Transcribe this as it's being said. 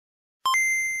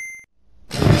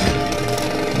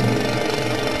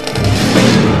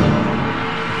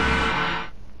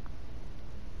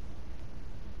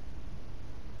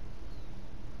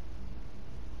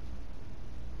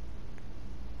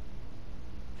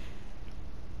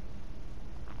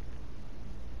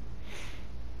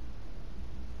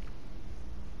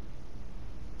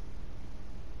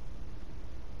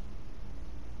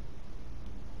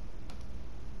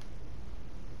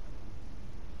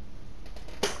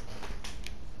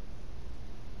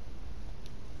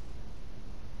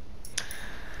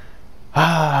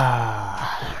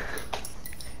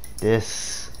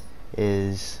This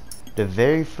is the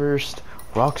very first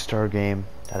Rockstar game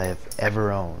that I have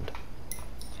ever owned.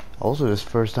 Also, this is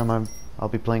the first time I'll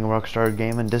be playing a Rockstar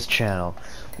game on this channel.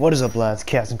 What is up, lads?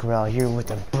 Kasin Koral here with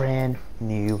a brand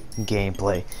new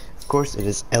gameplay. Of course, it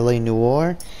is LA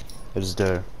Noire. It is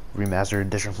the remastered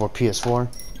edition for PS4,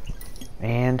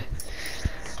 and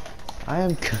I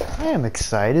am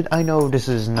excited. I know this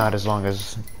is not as long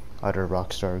as other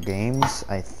Rockstar games.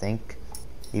 I think,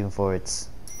 even for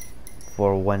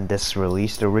when this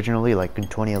released originally, like in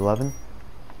 2011.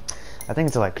 I think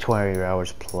it's like 20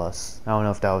 hours plus. I don't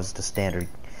know if that was the standard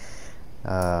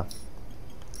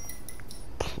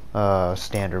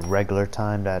standard regular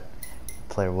time that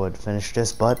player would finish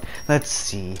this, but let's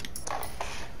see.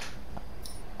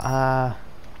 I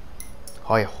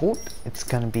hope it's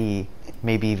gonna be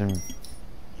maybe even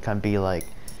like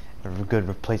a good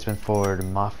replacement for the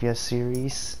Mafia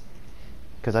series,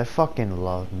 because I fucking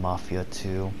love Mafia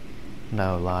 2.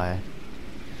 No lie.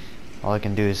 All I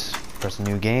can do is press a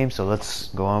new game, so let's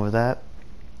go on with that.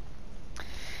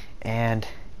 And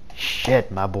shit,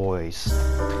 my boys,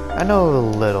 I know a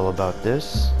little about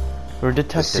this. We're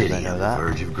detectives, I know that. On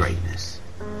the verge of greatness.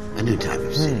 A new type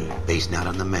of city, based not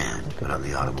on the man, but on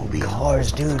the automobile.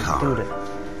 Cars, dude, the car, dude.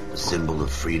 a symbol of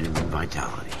freedom and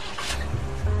vitality.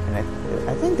 And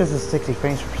I think this is 60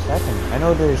 frames per second. I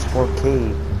know there's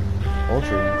 4K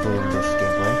Ultra included in this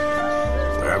gameplay.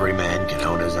 Where every man can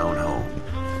own his own home,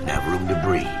 and have room to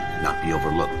breathe, and not be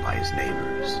overlooked by his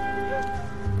neighbors.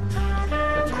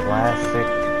 The classic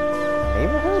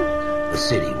neighborhood? A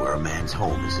city where a man's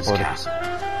home is his castle.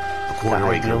 A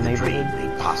quarter acre of the dream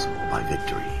made possible by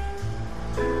victory.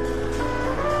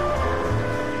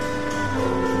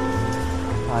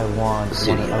 I want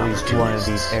at least one of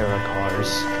these era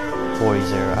cars.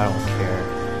 Boys era, I don't care.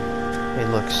 It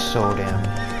looks so damn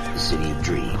The city of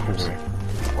dreams, cool.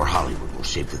 Where Hollywood will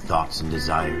shape the thoughts and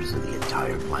desires of the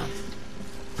entire planet.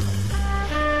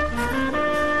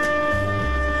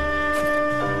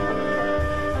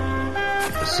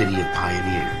 A city of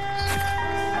pioneers.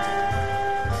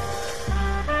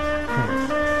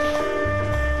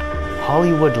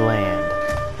 Hollywood Land.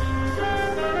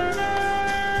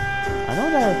 I know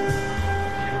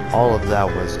that all of that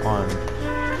was on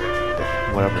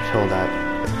whatever hill that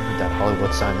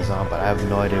Hollywood sign is on, but I have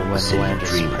no idea when the land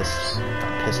just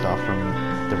pissed off from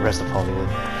the rest of Hollywood.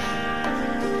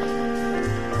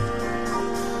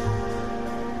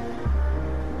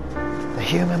 The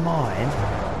human mind.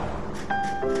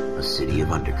 A city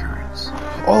of undercurrents.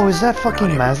 Oh, is that fucking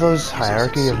Maslow's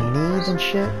hierarchy of needs and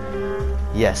shit?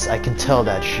 Yes, I can tell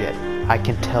that shit. I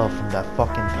can tell from that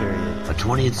fucking period. A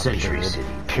 20th century city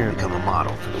Pyramid. become a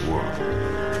model for the world.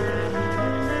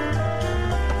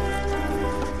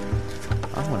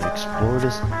 I want to explore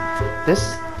this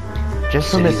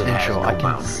just from this intro. I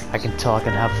can tell I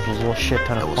can have a little shit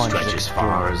ton of fun just as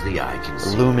far exploring. as the eye can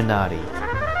see. Illuminati.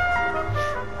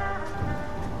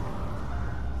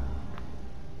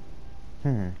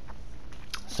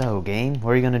 So, game,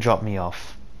 where are you gonna drop me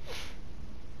off?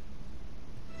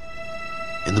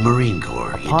 In the Marine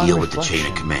Corps, you Upon deal with the reflection.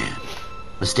 chain of command.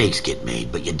 Mistakes get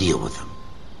made, but you deal with them.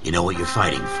 You know what you're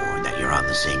fighting for and that you're on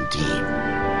the same team.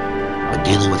 But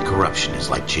dealing with corruption is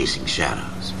like chasing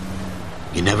shadows.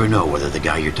 You never know whether the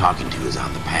guy you're talking to is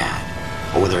on the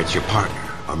pad, or whether it's your partner,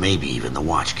 or maybe even the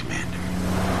watch commander.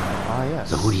 Ah, yes.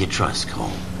 So who do you trust,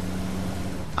 Cole?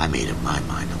 I made up my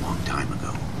mind a long time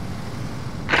ago.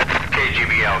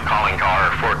 KGBL calling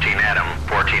car 14 Adam.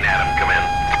 14 Adam, come in.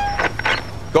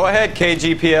 Go ahead,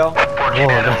 KGPL.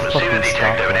 14 Adam, see the fucking detective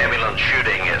stop an ambulance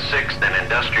shooting at 6th and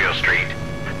Industrial Street.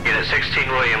 Unit 16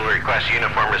 William requests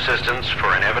uniformed assistance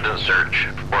for an evidence search.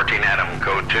 14 Adam,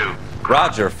 code 2.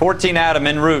 Roger, 14 Adam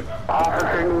en route.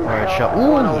 Alright, shut.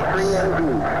 Ooh,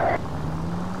 yes.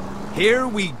 Here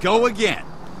we go again.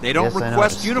 They don't Yes, I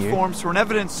request noticed, uniforms for an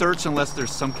evidence search unless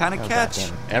there's some kind of Go catch.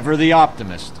 back in. Ever the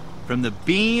optimist. From the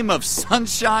beam of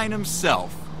sunshine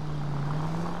himself.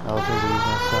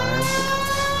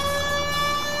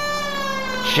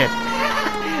 Shit.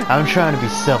 I'm trying to be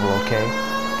civil, okay?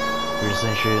 Your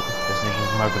destination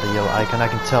is marked with a yellow icon. I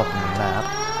can tell from the map.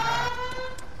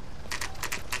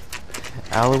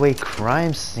 Alleyway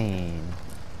crime scene.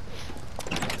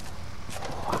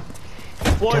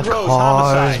 Floyd The Rose,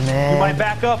 cars, homicide. man. You might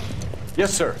back up?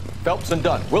 Yes, sir. Phelps and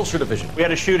Dunn, Wilshire Division. We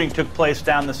had a shooting took place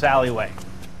down this alleyway.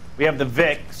 We have the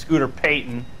Vic, Scooter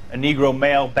Payton, a Negro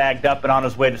male bagged up and on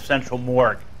his way to Central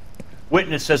Morgue.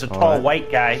 Witness says a tall white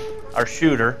guy, our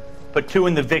shooter, put 2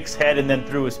 in the Vic's head and then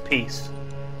threw his piece.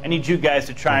 I need you guys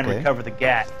to try and recover the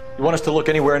gat. You want us to look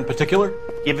anywhere in particular?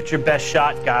 Give it your best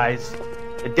shot, guys.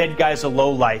 The dead guy's a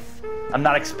lowlife. I'm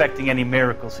not expecting any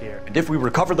miracles here. And if we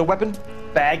recover the weapon?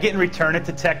 Bag it and return it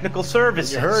to technical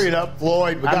services. You hurry it up,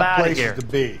 Floyd. We I'm got outta places here. to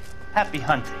be. Happy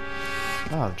hunting.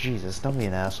 Oh, Jesus, don't be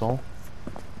an asshole.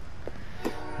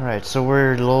 Alright, so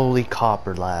we're lowly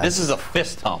copper lads. This is a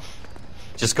fist hump.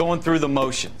 Just going through the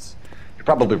motions. You're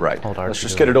probably right. Hold on, Let's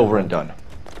just do get it. it over and done.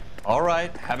 All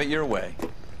right, have it your way.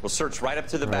 We'll search right up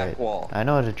to the back Right. wall. I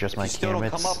know how to adjust If my you still camera.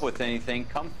 don't come up with anything,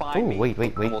 come find Ooh, me. wait,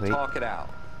 and we'll wait. talk it out.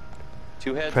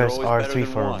 Two heads Press are always better R3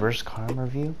 than for one. reverse camera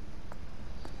view.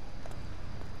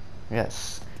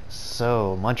 Yes,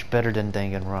 so much better than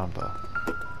Danganronpa.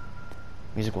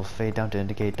 Music will fade down to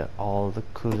indicate that all the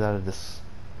clues out of this.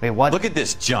 Wait, what? Look at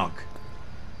this junk.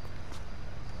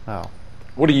 Oh,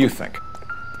 What do you think?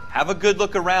 Have a good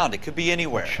look around. It could be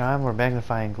anywhere. chime or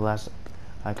magnifying glass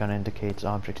icon indicates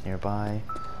objects nearby.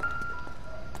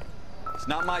 It's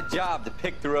not my job to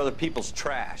pick through other people's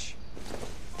trash.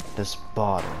 This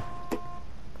bottle.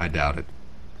 I doubt it.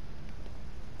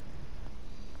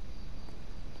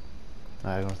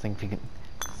 I don't think we can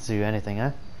do anything,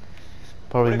 huh?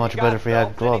 Probably What have much you got, better if we had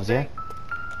Phelps? gloves, yeah? Anything?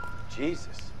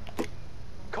 Jesus.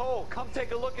 Cole, come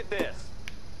take a look at this.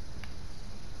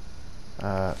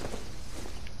 Well,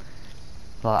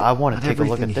 I want to Not take a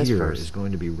look everything at this here first. is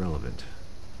going to be relevant.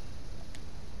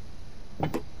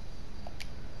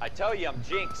 I tell you, I'm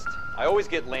jinxed. I always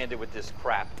get landed with this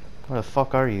crap. Where the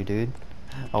fuck are you, dude?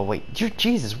 Oh wait,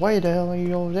 Jesus! Why the hell are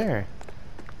you over there?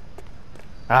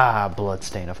 Ah,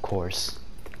 bloodstain, of course.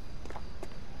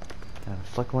 And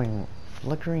flickering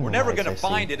We're never lights, gonna I see.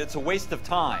 find it. It's a waste of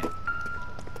time.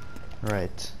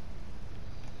 Right.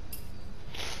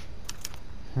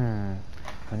 A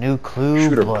new clue.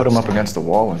 Shooter put him up bloodstain. against the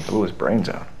wall and blew his brains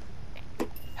out.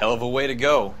 Hell of a way to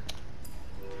go.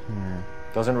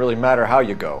 Doesn't really matter how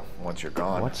you go once you're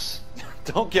gone. What's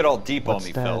Don't get all deep on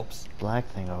me, that Phelps. black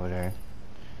thing over there?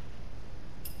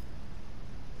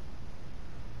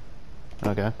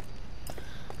 Okay.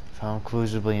 Found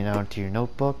clues bleeding out to your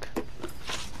notebook.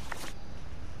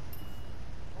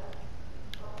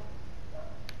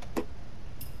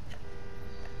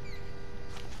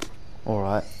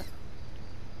 Alright.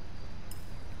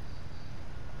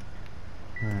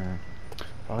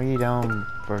 Are you down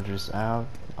Burgess out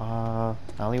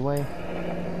alleyway?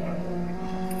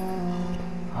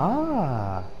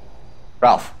 Ah.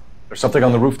 Ralph, there's something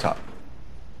on the rooftop.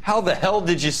 How the hell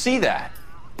did you see that?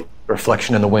 A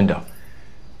reflection in the window.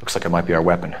 Looks like it might be our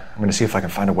weapon. I'm gonna see if I can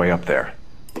find a way up there.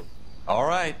 All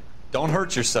right. Don't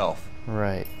hurt yourself.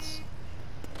 Right.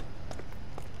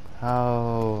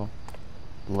 How...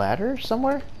 ladder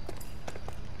somewhere?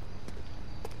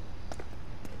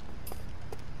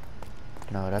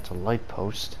 No, that's a light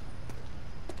post.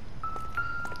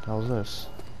 What the hell's this?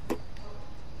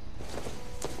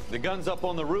 The gun's up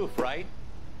on the roof, right?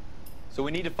 So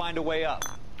we need to find a way up.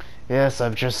 Yes,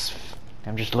 I'm just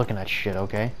looking at shit,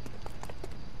 okay?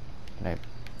 I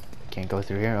can't go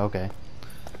through here? Okay.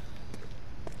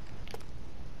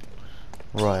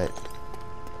 Right.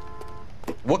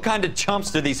 What kind of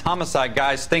chumps do these homicide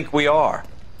guys think we are?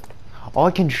 Oh,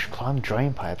 I can climb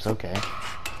drain pipes, okay.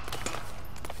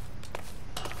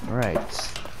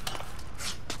 Right.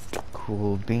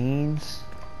 Cool beans.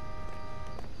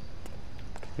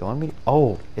 You want me?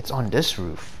 Oh, it's on this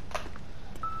roof.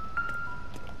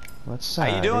 What's that?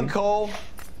 How you doing, dude? Cole?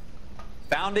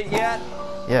 Found it yet?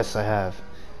 Yes, I have.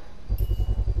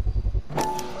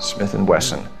 Smith &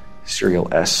 Wesson, serial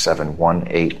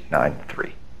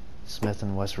S71893. Smith &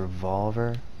 West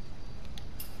revolver.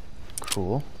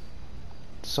 Cool.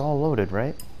 It's all loaded,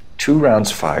 right? 2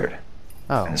 rounds fired.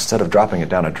 Oh. And instead of dropping it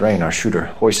down a drain, our shooter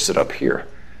hoists it up here.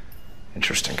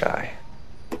 Interesting guy.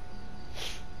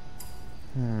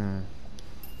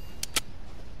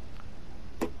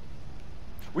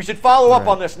 We should follow up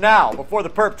Right. on this now, before the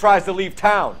perp tries to leave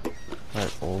town.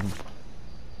 Right, old.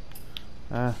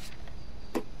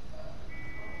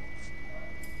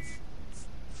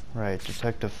 Right,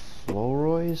 Detective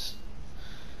Floroy's?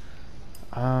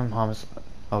 Homicide.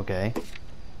 Okay.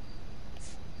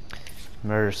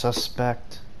 Murder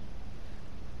suspect.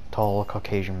 Tall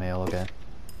Caucasian male, okay.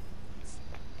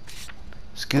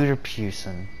 Scooter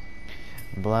Pewson.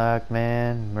 Black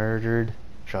man, murdered,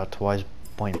 shot twice,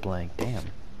 point blank. Damn.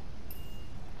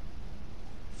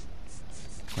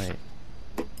 Wait.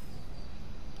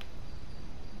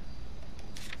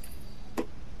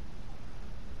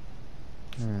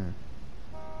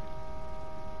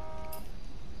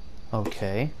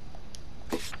 Okay.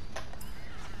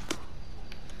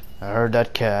 I heard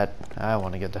that cat. I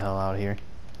want to get the hell out of here.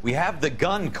 We have the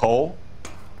gun, Cole.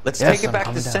 Let's Yes, take it I'm back to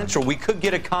coming down. Central. We could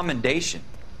get a commendation.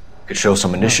 Could show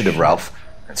some initiative, Ralph,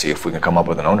 and see if we can come up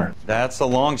with an owner. That's a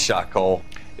long shot, Cole.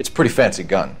 It's a pretty fancy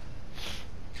gun.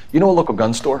 You know a local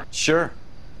gun store? Sure.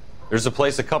 There's a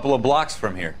place a couple of blocks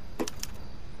from here.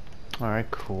 Alright,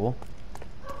 cool.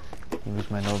 Use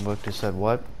my notebook to set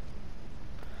what?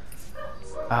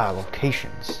 Ah,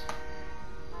 locations.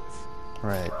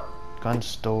 Right. Gun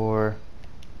store.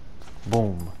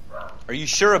 Boom. Are you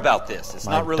sure about this? It's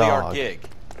My not really our dog. gig.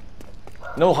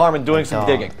 No harm in doing some Dog,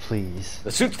 digging. please.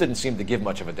 The suits didn't seem to give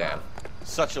much of a damn.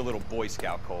 Such a little Boy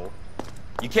Scout, Cole.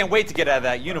 You can't wait to get out of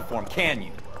that uniform, can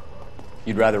you?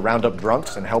 You'd rather round up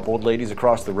drunks and help old ladies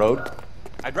across the road?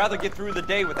 I'd rather get through the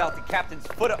day without the captain's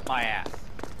foot up my ass.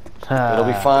 It'll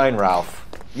be fine, Ralph.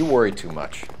 You worry too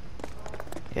much.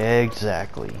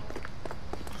 Exactly.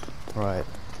 Right.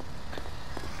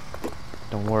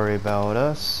 Don't worry about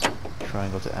us.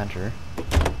 Triangle to enter.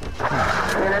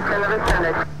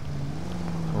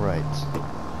 Right.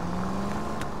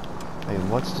 Wait,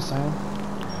 what's the sound?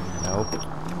 Nope.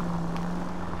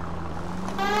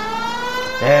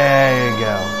 There you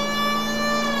go.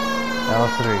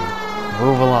 L3.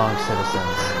 Move along,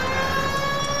 citizens.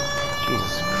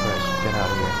 Jesus Christ, get out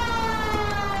of here.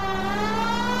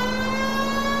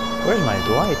 Where's my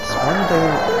lights?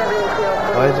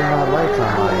 Why is there not lights on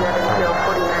my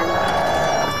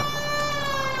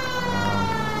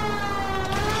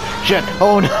Shit!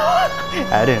 Oh no!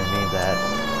 I didn't mean that.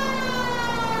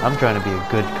 I'm trying to be a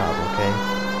good cop, okay?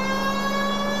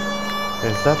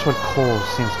 Because that's what Cole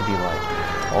seems to be like.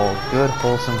 Oh, good,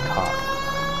 wholesome cop.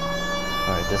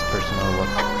 Alright, this person knows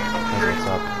what's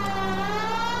up.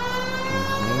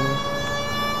 Excuse me.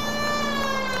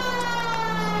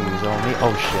 Excuse only.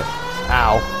 Oh shit.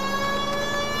 Ow.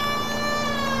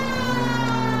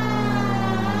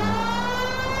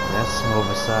 Let's move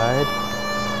aside.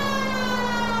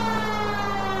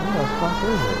 What the fuck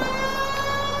is it?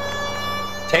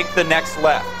 Take the next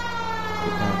left.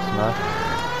 Next left.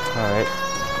 Alright.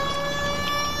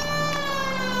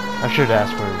 I should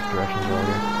ask for directions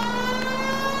earlier.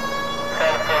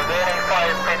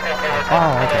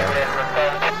 Oh, okay.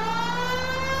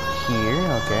 Here,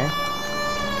 okay.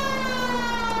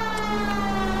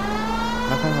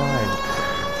 Not gonna lie.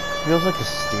 Feels like the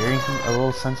steering's a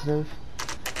little sensitive.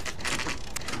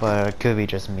 But it could be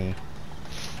just me.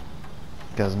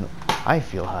 Because I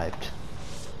feel hyped.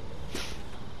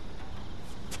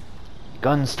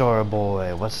 Gun store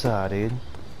boy, what's up, dude?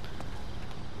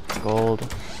 Gold,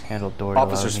 handle door.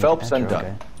 Officers Phelps and Dunn.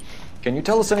 Okay. Can you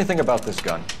tell us anything about this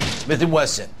gun? Smith &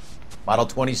 Wesson, Model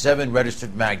 27,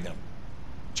 registered Magnum.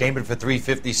 Chambered for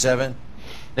 .357,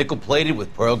 nickel-plated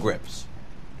with pearl grips.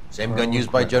 Same gun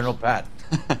used by General Patton.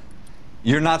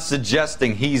 You're not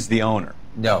suggesting he's the owner.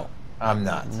 No, I'm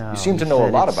not. No, You seem to he know a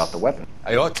said lot it's- about the weapon.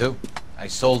 I ought to. I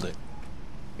sold it.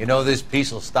 You know, this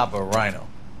piece will stop a rhino.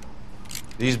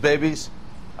 These babies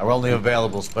are only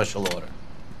available special order.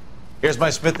 Here's my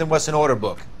Smith & Wesson order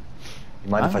book. You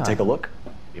mind if I take a look?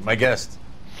 Be my guest.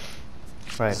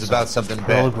 Right. This is about something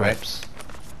pearl bad, right? grips.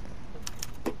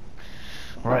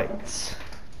 Right.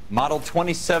 Model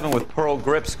 27 with pearl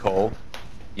grips, Cole.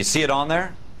 You see it on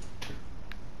there?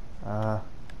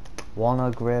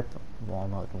 Walnut grip.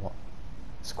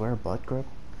 Square butt grip.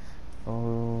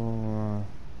 Oh.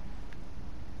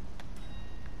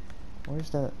 Where's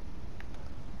that?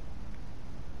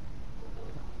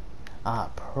 Ah,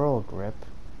 pearl grip.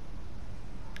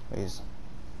 Wait, is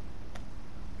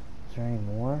there any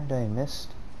more that I missed?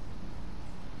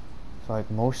 It's like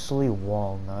mostly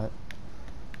walnut.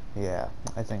 Yeah,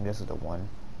 I think this is the one.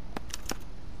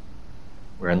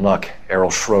 We're in luck. Errol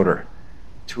Schroeder,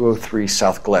 203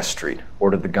 South Glass Street.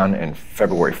 Ordered the gun in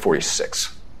February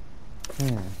 '46.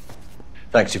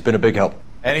 Thanks, you've been a big help.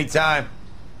 Anytime.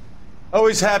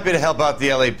 Always happy to help out the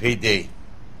LAPD.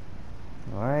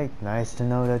 Alright, nice to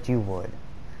know that you would.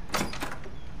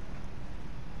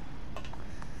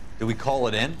 Do we call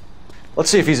it in? Let's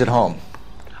see if he's at home.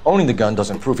 Owning the gun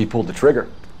doesn't prove he pulled the trigger.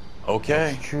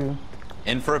 Okay. True.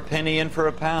 In for a penny, in for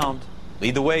a pound.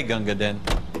 Lead the way, Gunga Din.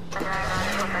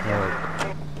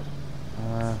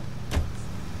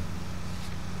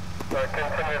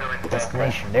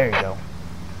 Destination, there you go.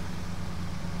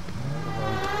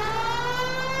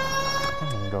 I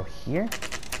think I can go here?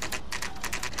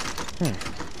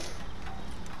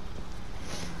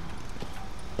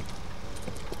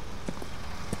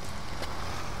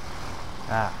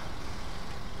 Ah.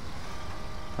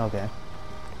 Okay.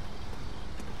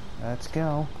 Let's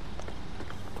go.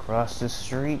 Cross the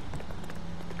street.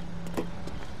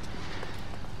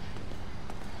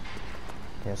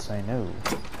 Yes, I know.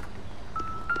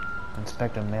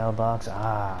 Inspect a mailbox.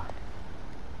 Ah.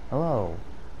 Hello.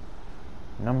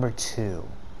 Number 2.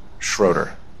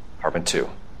 Schroeder, apartment 2.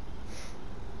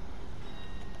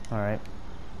 Alright.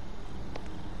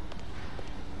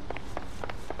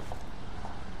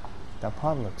 That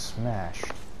pot looks smashed.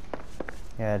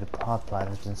 Yeah, the pot plat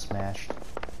has been smashed.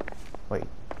 Wait.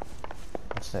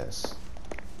 What's this?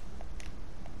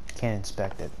 Can't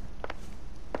inspect it.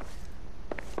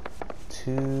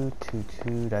 2, 2,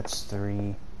 2, that's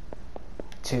 3.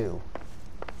 2.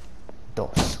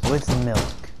 Dos. With milk.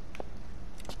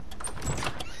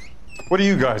 What do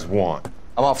you guys want?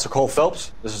 I'm Officer Cole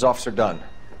Phelps. This is Officer Dunn,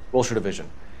 Wilshire Division.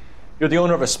 You're the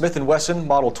owner of a Smith & Wesson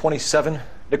Model 27,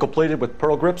 nickel-plated with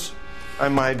pearl grips? I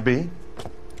might be.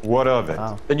 What of it?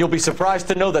 Oh. Then you'll be surprised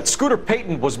to know that Scooter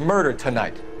Payton was murdered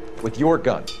tonight with your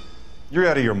gun. You're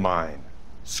out of your mind.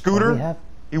 Scooter? Well,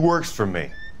 He works for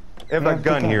me. I have that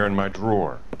gun here in my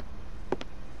drawer.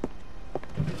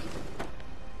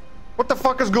 What the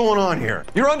fuck is going on here?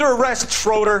 You're under arrest,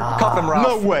 Schroeder. Cuff him, Ralph.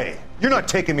 No way. You're not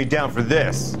taking me down for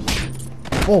this.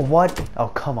 Oh, what? Oh,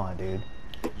 come on, dude.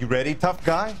 You ready, tough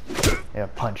guy? Yeah,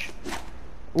 punch.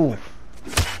 Ooh.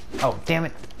 Oh, damn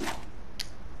it.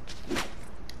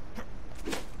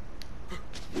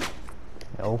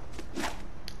 No.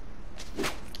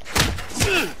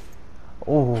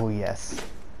 Oh, yes.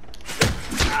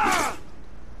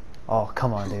 Oh,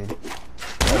 come on, dude.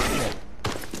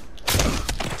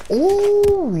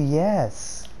 Oh,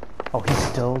 yes. Oh, he's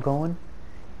still going?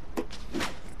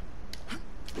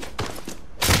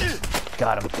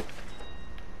 Got him.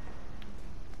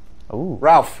 Ooh.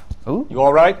 Ralph, Ooh. you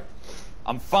all right?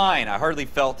 I'm fine. I hardly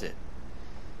felt it.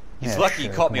 He's Yeah, lucky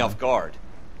sure, he caught me come on. off guard.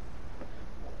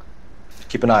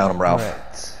 Keep an eye on him, Ralph.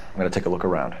 Right. I'm gonna take a look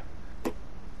around.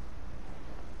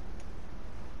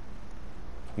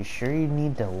 You sure you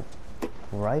need the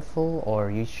rifle, or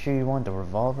you sure you want the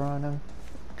revolver on him?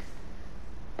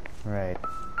 Right.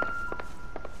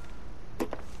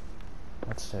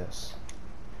 What's this?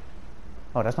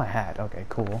 Oh, that's my hat. Okay,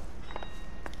 cool.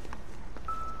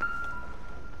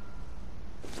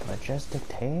 Majestic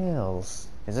Tales.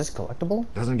 Is this collectible?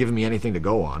 Doesn't give me anything to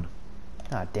go on.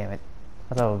 Ah, damn it.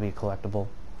 I thought it would be collectible.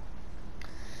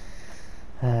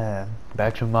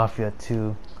 Back to Mafia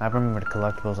 2. I remember the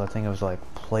collectibles. I think it was like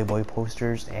Playboy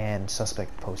posters and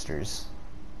Suspect posters.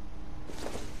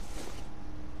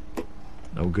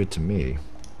 No good to me.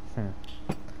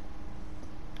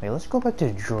 Wait, let's go back to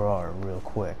the drawer real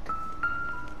quick.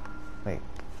 Wait.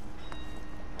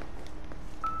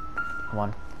 Come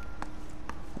on.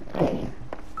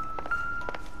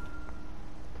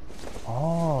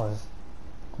 Oh,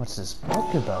 what's this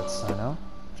book about, Sano?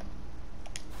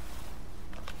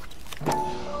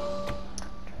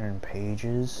 Turn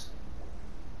pages.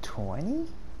 20?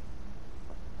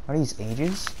 Are these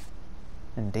ages?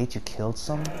 And date you killed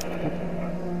some?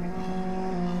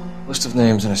 List of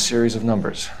names and a series of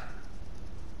numbers.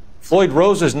 Floyd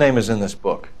Rose's name is in this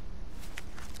book.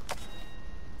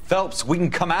 Phelps, we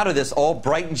can come out of this all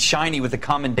bright and shiny with a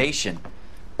commendation.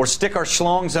 Or stick our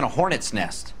schlongs in a hornet's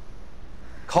nest.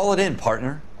 Call it in,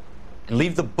 partner. And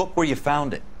leave the book where you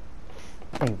found it.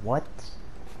 Wait, what?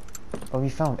 Oh, we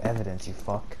found evidence, you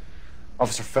fuck.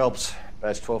 Officer Phelps,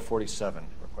 badge 1247,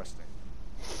 requesting.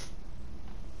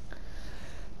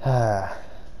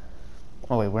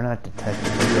 Oh wait, we're not detectives.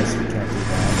 I guess we can't do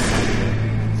that.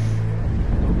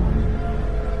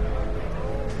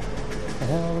 What the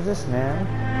hell is this, man?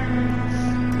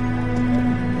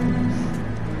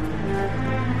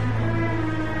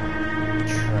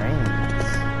 Trains.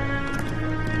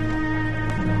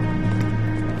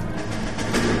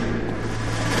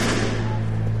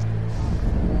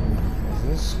 Is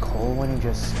this Cole when he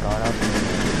just got up?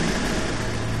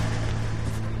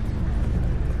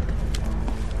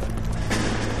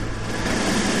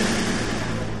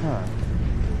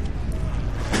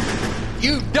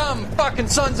 You dumb fucking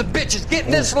sons of bitches, get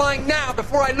in this line now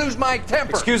before I lose my temper.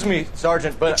 Excuse me,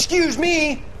 Sergeant, but... Excuse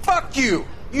me? Fuck you.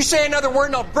 You say another word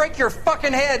and I'll break your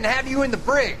fucking head and have you in the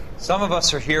brig. Some of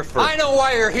us are here for... I know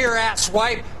why you're here,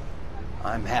 asswipe.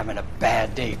 I'm having a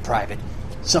bad day, Private.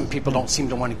 Some people don't seem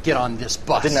to want to get on this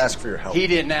bus. I didn't ask for your help. He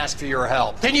didn't ask for your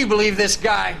help. Can you believe this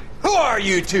guy? Who are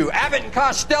you two? Abbott and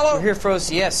Costello? We're here for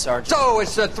OCS, Sergeant. So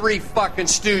it's the three fucking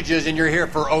stooges and you're here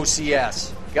for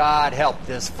OCS. God help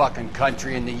this fucking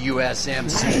country and the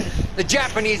USMC. The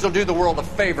Japanese will do the world a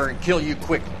favor and kill you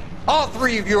quickly. All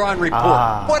three of you are on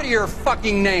report. What are your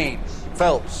fucking names?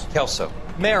 Phelps. Kelso.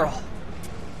 Merrill.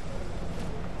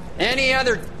 Any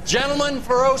other gentlemen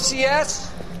for OCS?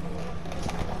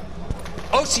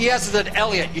 OCS is at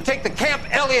Elliott. You take the Camp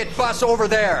Elliott bus over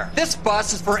there. This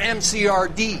bus is for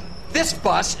MCRD. This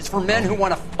bus is for men who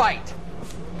want to fight.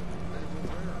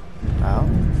 Oh.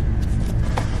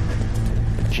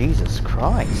 Jesus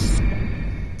Christ.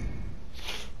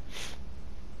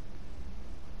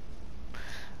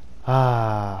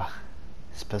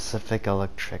 Specific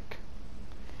electric.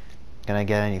 Can I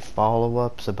get any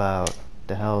follow-ups about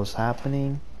the hell's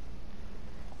happening?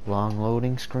 Long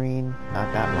loading screen?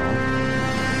 Not that long.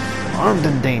 Armed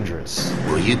and dangerous.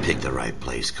 Well, you picked the right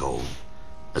place, Cole.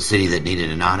 A city that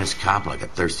needed an honest cop like a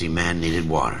thirsty man needed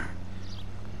water.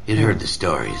 You'd heard the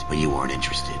stories, but you weren't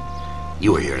interested.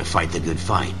 You were here to fight the good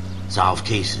fight, solve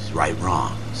cases, right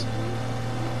wrongs.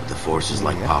 But the force is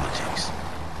like politics.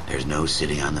 There's no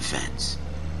sitting on the fence.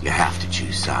 You have to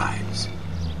choose sides.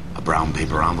 A brown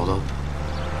paper envelope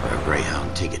or a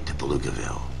Greyhound ticket to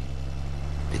Palookaville.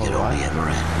 It could only ever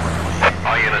end one way.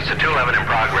 All units to 211 in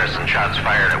progress and shots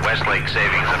fired at Westlake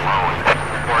Savings and Loan,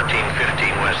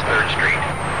 1415 West 3rd Street.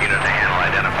 Unit to handle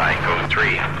identify code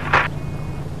 3.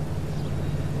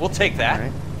 We'll take that.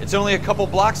 Right. It's only a couple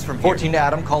blocks from here. 14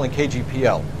 Adam calling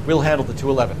KGPL. We'll handle the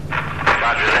 211.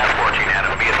 Roger that, 14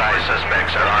 Adam. Be advised,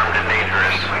 suspects are armed and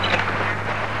dangerous.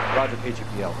 Roger,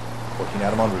 KGPL. 14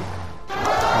 Adam en route.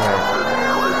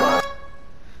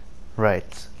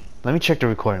 Right. Let me check the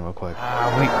recording real quick.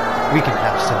 We can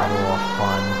have some more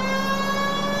fun.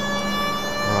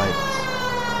 Right.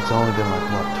 It's only been like,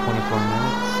 what, 24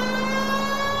 minutes?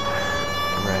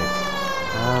 Right.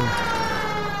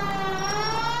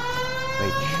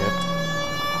 Wait, shit.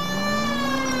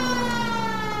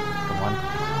 Come on.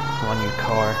 Come on, you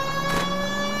car.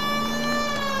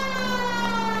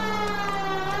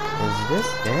 Is this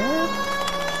it?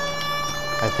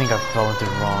 I think I fell into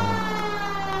the wrong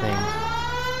thing.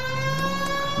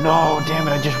 No, damn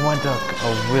it, I just went a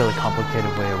really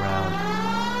complicated way around.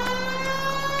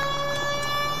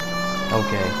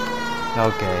 Okay.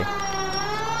 Okay.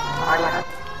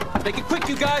 Make it quick,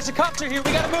 you guys. The cops are here.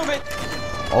 We gotta move it.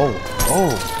 Oh.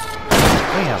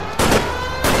 Damn.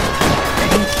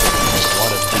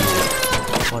 What a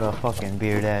beard. What a fucking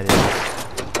beard that is.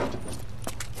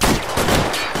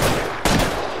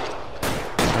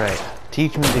 Right.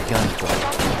 Teach me the gunplay.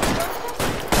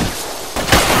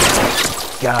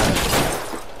 Got him.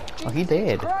 Oh, he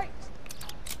did.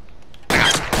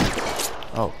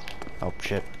 Oh. Oh,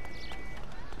 shit.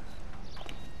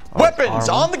 Oh, weapons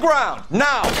on the ground,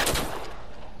 now!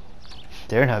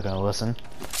 They're not gonna listen.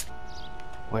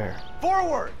 Where?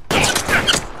 Forward!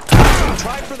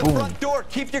 Try for the front door.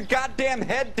 Keep your goddamn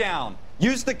head down.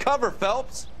 Use the cover,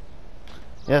 Phelps.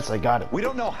 Yes, I got it. We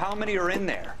don't know how many are in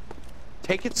there.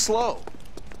 Take it slow.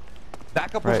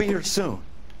 Backup will be here soon.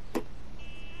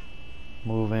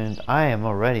 Moving. I am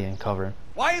already in cover.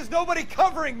 Why is nobody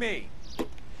covering me?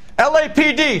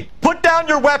 LAPD, put down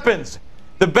your weapons.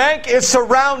 The bank is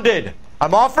surrounded.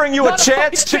 I'm offering you a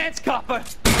chance to... chance, copper.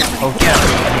 Okay.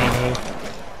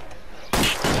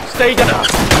 Stay down.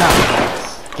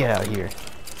 Nice. Get out here.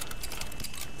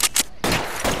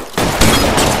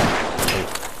 Wait.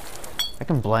 I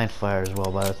can blind fire as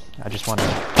well, but I just want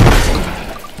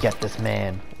to get this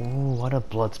man. Ooh, what a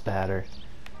blood spatter.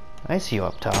 I see you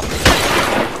up top.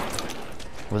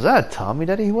 Was that a Tommy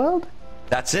that he weld?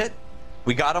 That's it?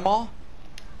 We got them all?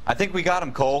 I think we got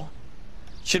them, Cole.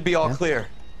 Should be all clear.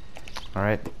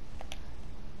 Alright.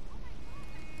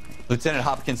 Lieutenant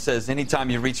Hopkins says anytime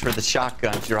you reach for the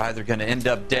shotguns, you're either going to end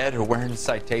up dead or wearing a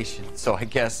citation. So I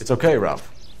guess... It's okay,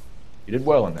 Ralph. You did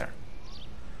well in there.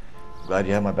 I'm glad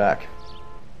you had my back.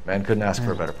 Man couldn't ask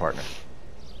for a better partner.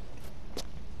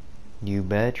 You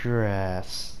bet your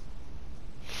ass.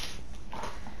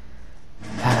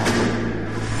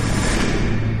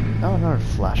 Oh, another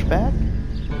flashback?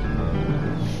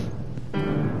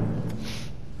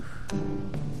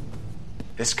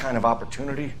 This kind of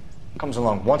opportunity comes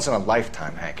along once in a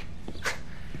lifetime, Hank.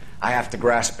 I have to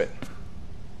grasp it.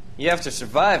 You have to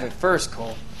survive it first,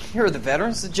 Cole. Here are the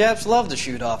veterans. The Japs love to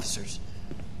shoot officers.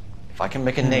 If I can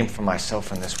make a name for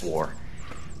myself in this war,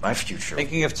 my future...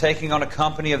 Thinking of taking on a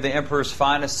company of the Emperor's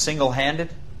finest single-handed?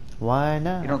 Why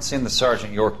not? You don't seem the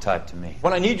Sergeant York type to me.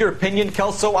 When I need your opinion,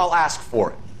 Kelso, I'll ask for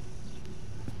it.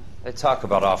 They talk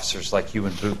about officers like you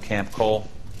in boot camp, Cole.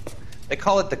 They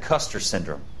call it the Custer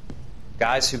syndrome.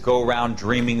 Guys who go around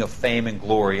dreaming of fame and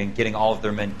glory and getting all of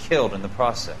their men killed in the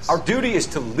process. Our duty is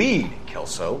to lead,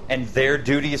 Kelso. And their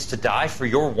duty is to die for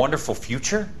your wonderful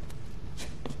future?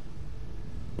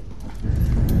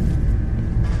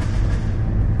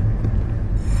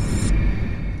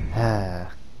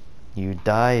 You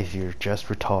die if you're just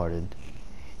retarded.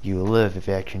 You live if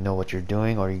you actually know what you're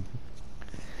doing, or you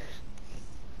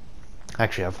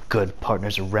actually have good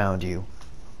partners around you.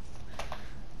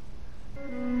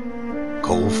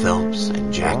 Cole Phelps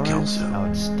and Jack Kelso.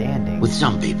 Outstanding. With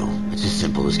some people, it's as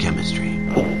simple as chemistry.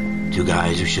 Two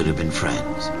guys who should have been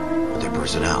friends, but their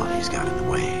personalities got in the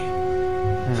way.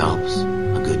 Phelps,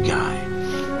 a good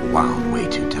guy, wound way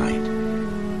too tight.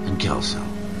 And Kelso,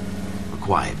 a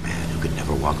quiet man who could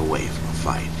never walk away from a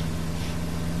fight.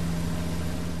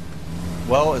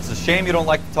 Well, it's a shame you don't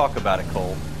like to talk about it,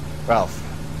 Cole. Ralph,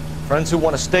 friends who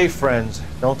want to stay friends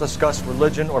don't discuss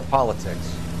religion or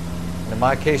politics. And in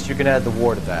my case, you can add the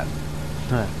war to that.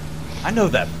 Huh. I know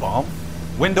that bum.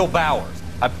 Wendell Bowers.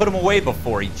 I put him away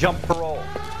before he jumped parole.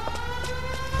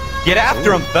 Get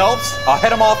after him, Phelps. I'll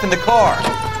head him off in the car.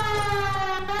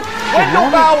 Wendell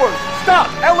Bowers! Stop!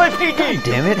 LAPD! God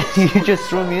damn it. You just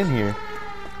threw me in here.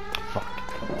 Fuck.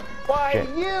 Why Shit.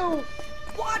 you?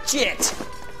 Watch it!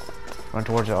 Run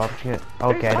towards the object.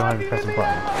 Okay, I don't have to press the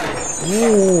button.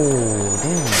 Ooh,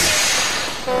 damn.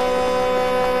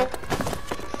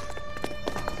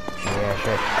 Yeah,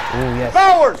 shit. Ooh, yes.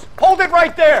 Bowers! Hold it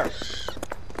right there!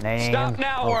 Name. Stop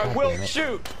now or I will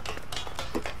shoot!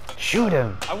 Shoot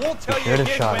him. I won't tell You you should've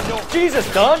again, shot him. Wendell.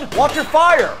 Jesus, Dunn! Watch your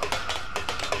fire!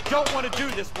 Don't want to do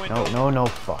this, Wendell. No,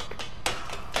 fuck.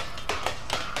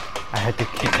 I had to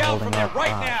keep Get down holding from there up.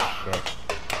 right Ah, now. shit.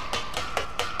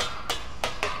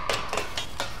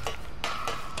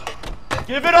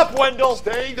 Give it up, Wendell!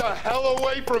 Stay the hell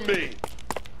away from me!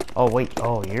 Oh, wait.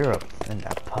 Oh, you're up in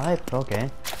that pipe? Okay.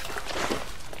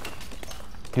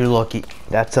 You're lucky.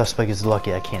 That suspect is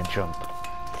lucky I can't jump.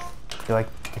 Feel like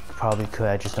I probably could,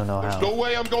 I just don't know how. No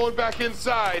way I'm going back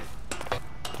inside!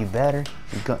 You better.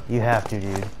 You have to,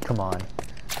 dude. Come on.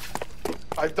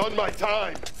 I've done my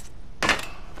time!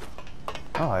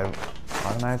 Oh, I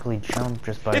automatically jump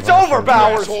just by... It's over, You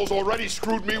Bowers! assholes already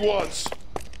screwed me once!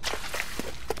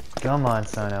 Come on,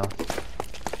 Sono.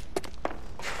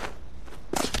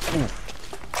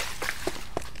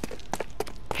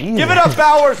 Jesus. Give it up,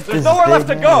 Bowers! There's This nowhere big left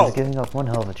to man go! is giving up one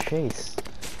hell of a chase.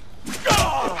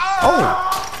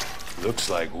 Oh! Looks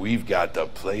like we've got the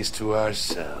place to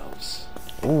ourselves.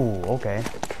 Ooh, okay.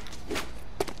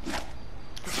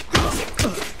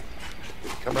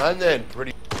 Come on then,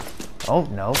 pretty... Oh,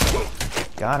 no.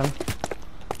 Got him.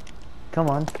 Come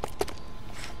on.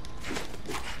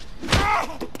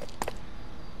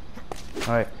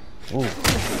 Alright. Ooh.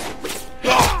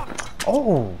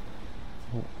 Oh!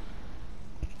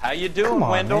 How you doing, Come on,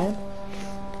 Wendell?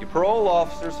 man. Your parole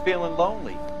officer's feeling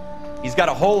lonely. He's got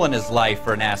a hole in his life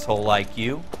for an asshole like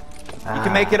you. You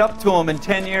can make it up to him in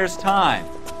 10 years' time.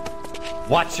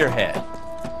 Watch your head.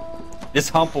 This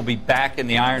hump will be back in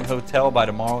the Iron Hotel by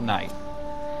tomorrow night.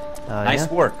 Nice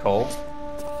Yeah? work, Cole.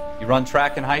 You run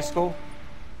track in high school?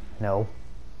 No.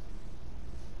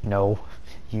 No.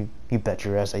 You bet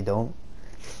your ass I don't.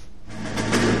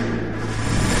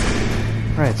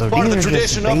 Alright, so Part of these the are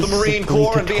just tradition of the Marine basically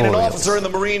Corps and being an tutorials. officer in the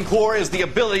Marine Corps is the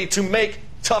ability to make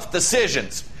tough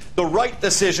decisions. The right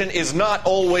decision is not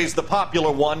always the popular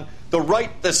one. The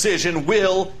right decision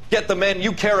will get the men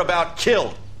you care about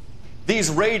killed. These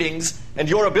ratings and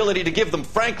your ability to give them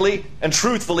frankly and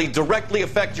truthfully directly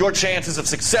affect your chances of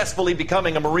successfully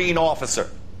becoming a Marine officer.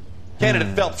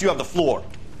 Candidate Phelps, you have the floor.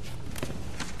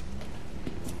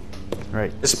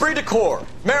 Right. Esprit de Corps,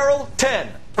 Merrill, 10.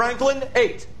 Franklin,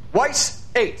 8. Weiss,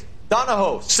 8.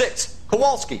 Donahoe, 6.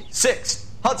 Kowalski,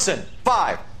 6. Hudson,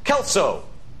 5. Kelso,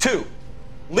 2.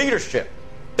 Leadership,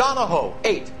 Donahoe,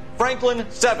 8. Franklin,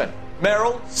 7.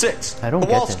 Merrill, 6. I don't get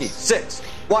Kowalski, this. 6.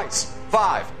 Weiss,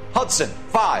 5. Hudson,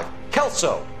 5.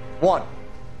 Kelso, 1.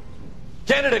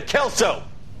 Candidate Kelso.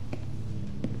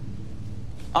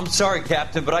 I'm sorry,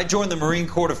 Captain, but I joined the Marine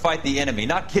Corps to fight the enemy,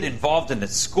 not get involved in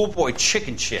this schoolboy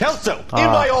chicken shit. Kelso, in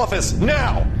my office,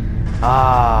 now!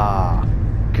 Ah,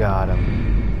 got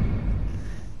him.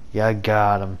 Yeah,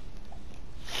 got him.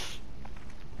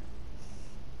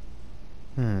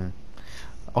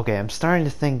 Okay, I'm starting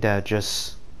to think that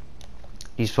just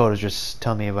these photos just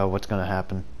tell me about what's gonna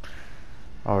happen,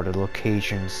 or the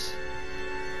locations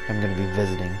I'm gonna be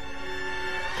visiting.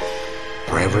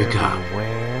 For every cop,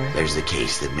 Where? there's the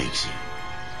case that makes you.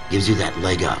 Gives you that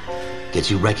leg up. Gets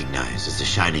you recognized as the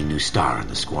shining new star in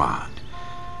the squad.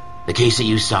 The case that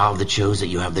you solve that shows that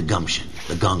you have the gumption,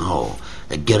 the gung-ho,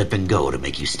 the get up and go to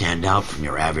make you stand out from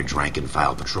your average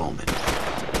rank-and-file patrolman.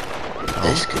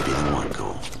 This could be the one,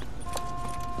 Cole.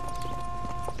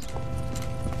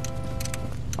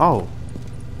 Oh.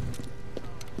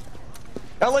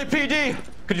 LAPD,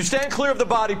 could you stand clear of the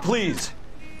body, please?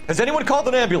 Has anyone called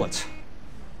an ambulance?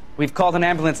 We've called an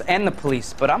ambulance and the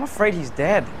police, but I'm afraid he's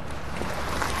dead.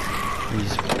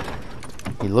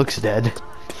 He looks dead.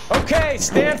 Okay,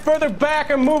 stand further back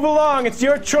and move along. It's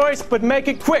your choice, but make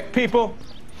it quick, people.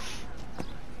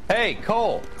 Hey,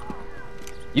 Cole.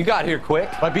 You got here quick.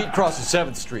 My beat crosses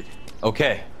 7th Street.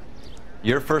 Okay.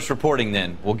 You're first reporting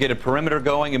then. We'll get a perimeter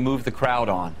going and move the crowd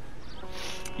on.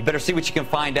 You better see what you can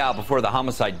find out before the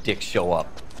homicide dicks show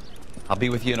up. I'll be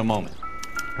with you in a moment.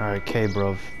 Alright, okay,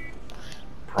 bruv.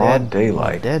 Broad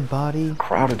daylight. Dead body.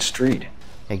 Crowded street.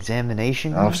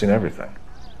 Examination. I've seen everything.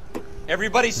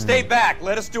 Everybody stay back.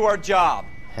 Let us do our job.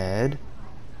 Head.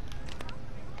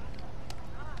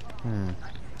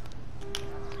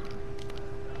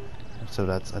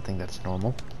 So I think that's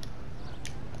normal.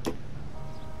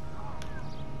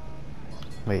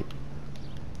 Wait.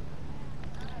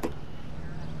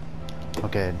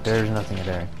 Okay, there's nothing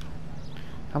there.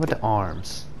 How about the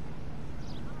arms?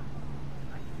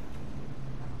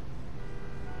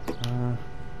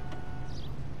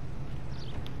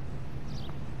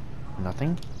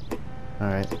 Nothing?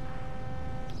 Alright.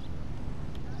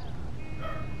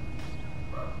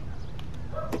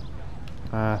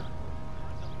 How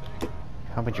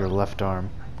about your left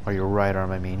arm? Or your right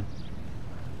arm, I mean.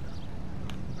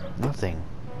 Nothing.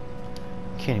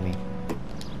 Kidding me.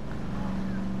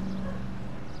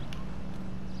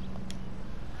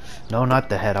 No, not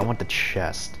the head. I want the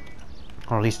chest.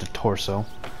 Or at least the torso.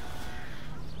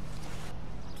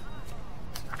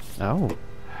 Oh.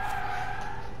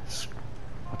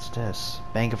 What's this?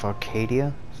 Bank of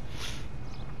Arcadia?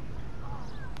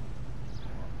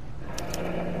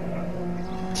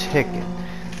 Ticket.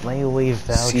 Layaway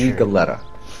voucher. C. Galetta.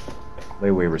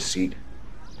 Layaway receipt.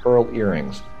 Pearl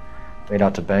earrings. Made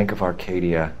out to Bank of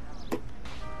Arcadia.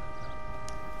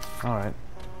 Alright.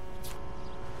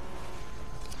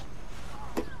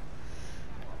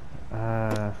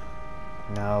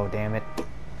 No, damn it.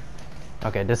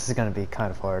 Okay, this is gonna be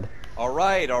kind of hard. All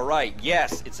right.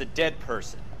 Yes, it's a dead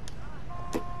person.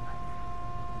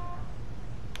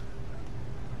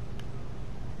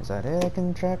 Is that it I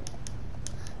can check?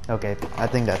 Okay, I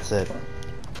think that's it.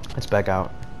 Let's back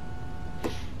out.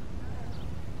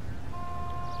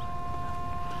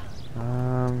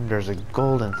 There's a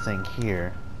golden thing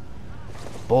here.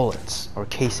 Bullets, or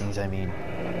casings, I mean.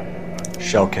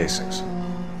 Shell casings.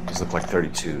 These look like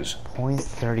 32s.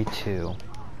 .32.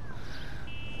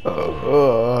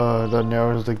 That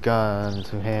narrows the gun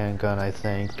to handgun, I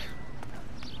think.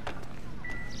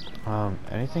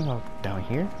 Anything down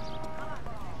here?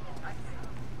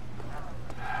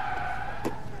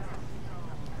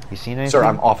 You seen anything? Sir,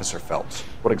 I'm Officer Phelps.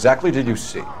 What exactly did you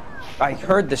see? I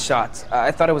heard the shots.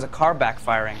 I thought it was a car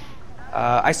backfiring.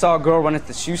 I saw a girl run at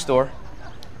the shoe store.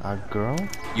 A girl?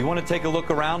 You want to take a look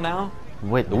around now?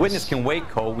 Witness. The witness can wait,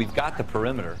 Cole. We've got the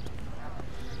perimeter.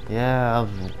 Yeah,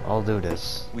 I'll do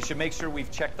this. We should make sure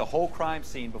we've checked the whole crime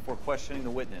scene before questioning the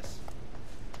witness.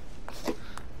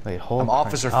 Wait, hold on. I'm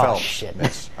Officer Phelps, shit.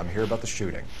 miss. I'm here about the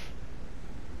shooting.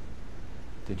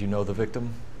 Did you know the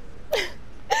victim?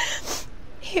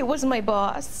 He was my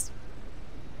boss.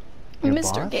 Your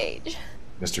Mr. boss? Gage.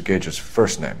 Mr. Gage's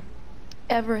first name.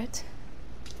 Everett.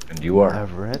 And you are?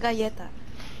 Everett? Galleta.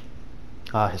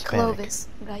 Ah, Hispanic. Clovis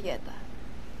Galleta.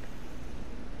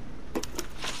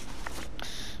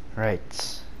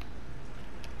 Right.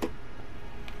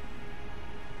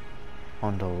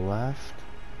 On the left.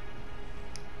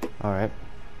 Alright.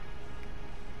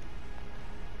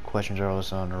 Questions are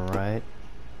also on the right.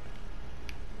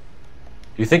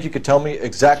 Do you think you could tell me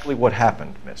exactly what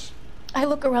happened, miss? I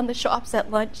look around the shops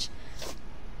at lunch.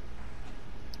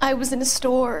 I was in a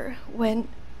store when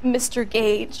Mr.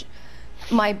 Gage,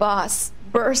 my boss,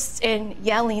 bursts in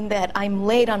yelling that I'm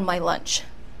late on my lunch.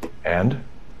 And?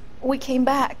 We came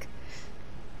back.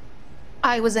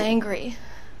 I was angry.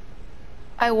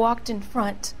 I walked in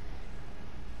front.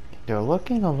 They're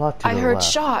looking a lot to I the heard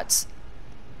left. shots.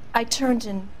 I turned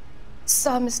and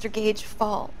saw Mr. Gage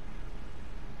fall.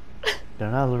 They're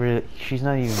not really. She's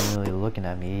not even really looking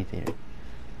at me either.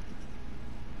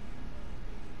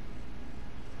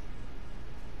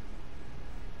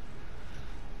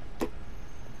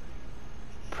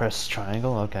 Press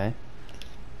triangle. Okay.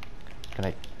 Can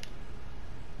I?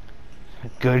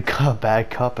 Good cup,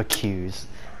 bad cup accused.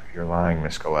 You're lying,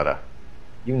 Miss Galleta.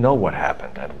 You know what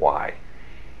happened and why.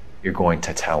 You're going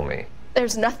to tell me.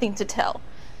 There's nothing to tell.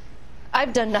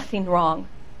 I've done nothing wrong.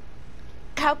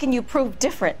 How can you prove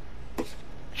different?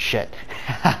 Shit.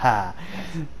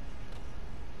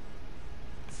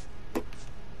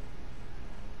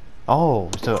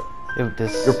 Oh, so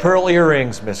this. Your pearl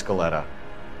earrings, Miss Galleta.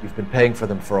 You've been paying for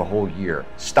them for a whole year.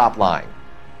 Stop lying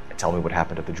and tell me what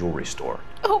happened at the jewelry store.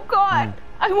 Oh, God.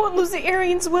 I won't lose the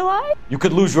earrings, will I? You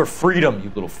could lose your freedom,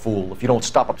 you little fool, if you don't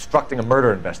stop obstructing a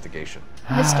murder investigation.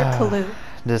 Mr. Kalu.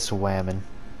 This whammon.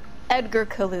 Edgar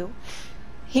Kalu.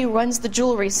 He runs the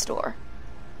jewelry store.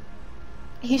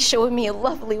 He's showing me a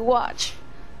lovely watch.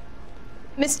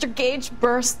 Mr. Gage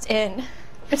bursts in.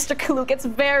 Mr. Kalu gets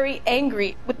very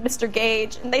angry with Mr.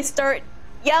 Gage, and they start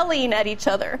yelling at each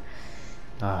other.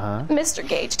 Mr.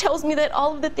 Gage tells me that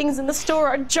all of the things in the store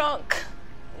are junk,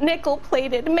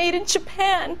 nickel-plated, made in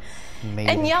Japan,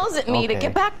 and yells at me to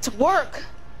get back to work.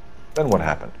 Then what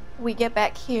happened? We get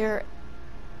back here,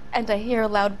 and I hear a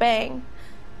loud bang.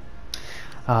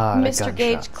 Mr.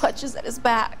 Gage clutches at his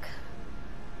back.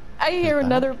 I hear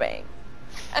another bang,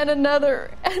 and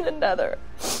another, and another.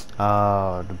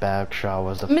 Oh, the back shot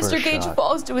was the first shot. Mr. Gage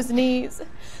falls to his knees.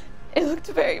 It looked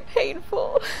very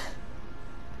painful.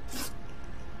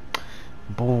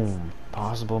 Boom.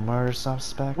 Possible murder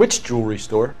suspect. Which jewelry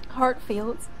store?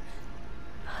 Hartfield's.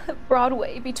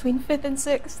 Broadway, between 5th and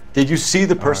 6th. Did you see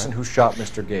the person who shot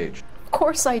Mr. Gage? Of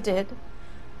course I did.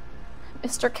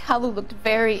 Mr. Kalu looked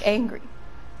very angry.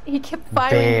 He kept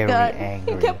firing the gun.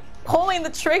 Angry. He kept pulling the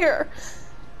trigger.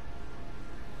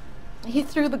 He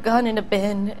threw the gun in a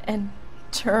bin and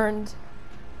turned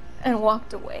and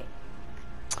walked away.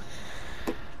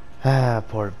 Ah,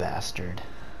 poor bastard.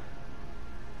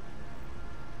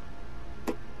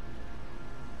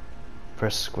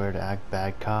 Press square to act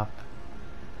bad cop.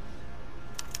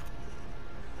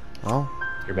 Well,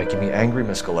 you're making me angry,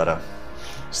 Miss Galetta.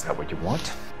 Is that what you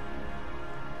want?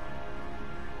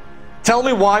 Tell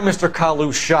me why Mr.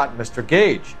 Kalu shot Mr.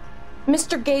 Gage.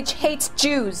 Mr. Gage hates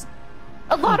Jews.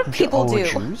 A lot of people do.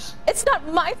 Jews? It's not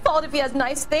my fault if he has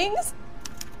nice things.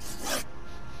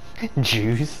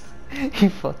 Jews? You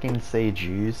fucking say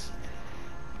Jews?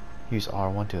 Use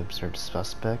R1 to observe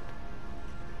suspect.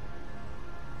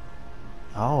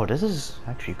 Oh, this is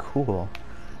actually cool.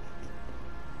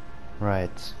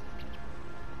 Right.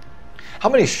 How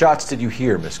many shots did you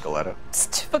hear, Miss Galetta? It's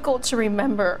difficult to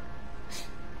remember.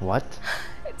 What?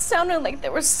 It sounded like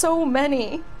there were so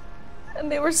many.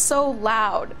 And they were so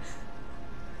loud.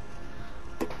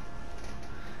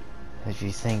 If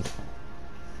you think...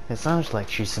 It sounds like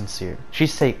she's sincere.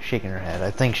 She's shaking her head.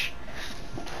 I think she...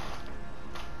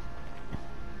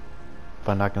 If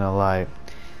I'm not gonna lie,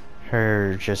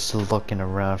 her just looking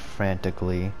around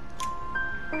frantically.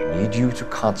 I need you to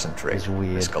concentrate, is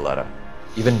weird. Miss Galetta.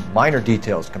 Even minor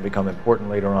details can become important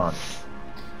later on.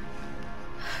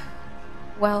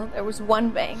 Well, there was one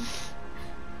bang.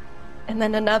 And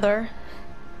then another.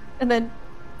 And then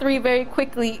 3 very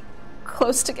quickly,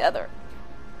 close together.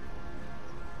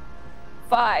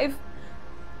 5.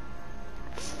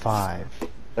 5.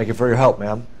 Thank you for your help,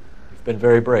 ma'am. You've been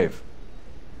very brave.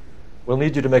 We'll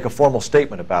need you to make a formal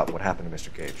statement about what happened to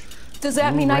Mr. Gage. Does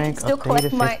that mean I can still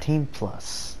collect my... 15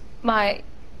 plus. My...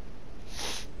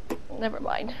 Never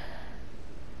mind.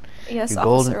 Yes, your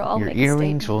officer, I'll your make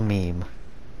earrings will meme.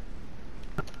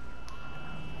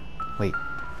 Wait.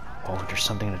 Oh, there's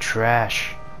something in the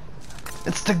trash.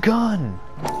 It's the gun!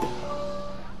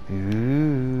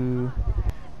 Ooh.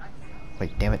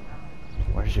 Wait, damn it.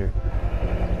 Where's your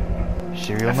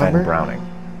serial number? Browning.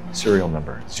 Serial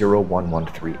number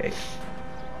 01138.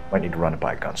 Might need to run it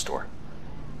by a gun store.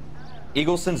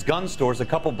 Eagleson's gun store's a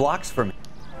couple blocks from me.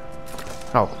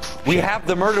 Oh, we have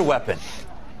the murder weapon.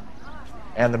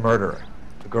 And the murderer.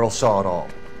 The girl saw it all.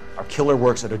 Our killer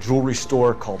works at a jewelry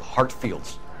store called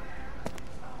Hartfield's.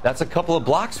 That's a couple of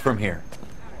blocks from here.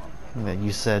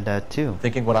 You said that too.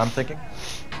 Thinking what I'm thinking?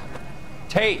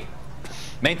 Tate,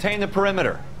 maintain the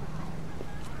perimeter.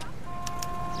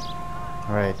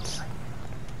 Right.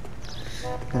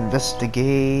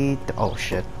 Investigate. Oh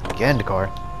shit. Get in the car.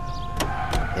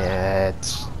 Yeah,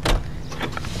 it's...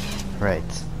 Right.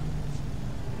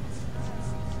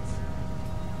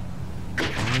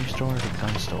 Jewelry store or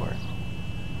gun store?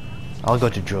 I'll go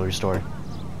to jewelry store.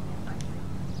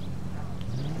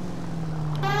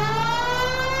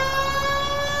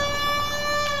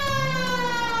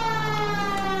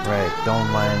 Right, don't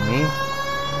mind me.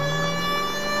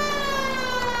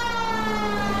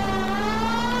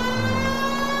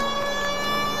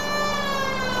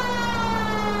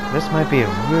 This might be a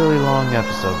really long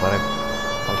episode, but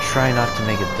I'll try not to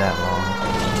make it that long.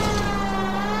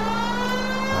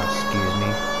 Excuse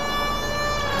me.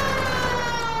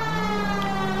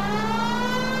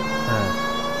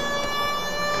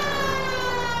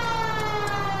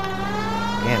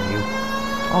 Damn you.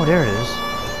 Oh, there it is.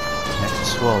 Next to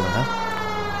swollen, huh?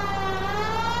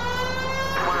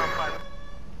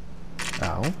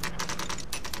 Oh.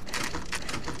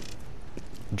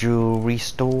 Jewelry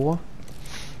store.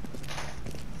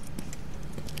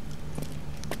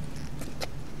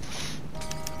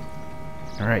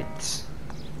 Alright.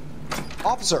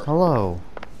 Officer. Hello.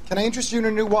 Can I interest you in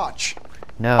a new watch?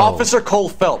 No. Officer Cole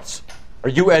Phelps. Are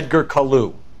you Edgar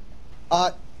Kalu?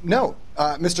 No.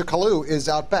 Mr. Kalu is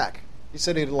out back. He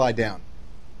said he'd lie down.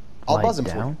 I'll buzz him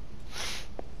for you.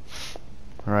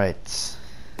 Right.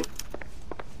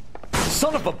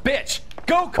 Son of a bitch!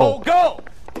 Go, Cole, go!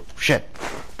 Shit.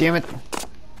 Damn it.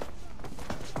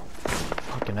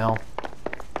 Fucking hell.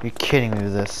 You're kidding me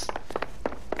with this.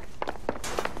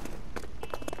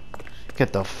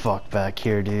 Get the fuck back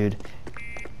here, dude.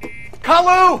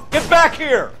 Kalu, get back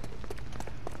here!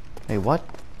 Hey, what?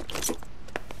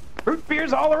 Root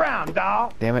beers all around,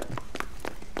 doll. Damn it.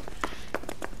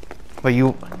 But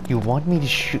you want me to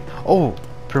shoot? Oh,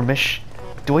 permission.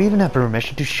 Do I even have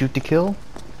permission to shoot to kill?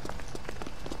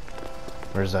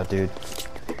 Where's that dude?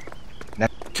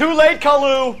 Too late,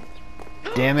 Kalu!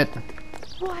 Damn it.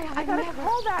 Why, I got a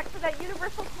callback for that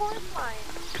universal chorus line.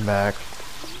 Come back.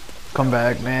 Come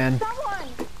back, man.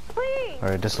 Someone, please.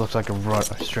 Alright, this looks like a run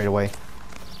straight away.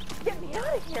 Get me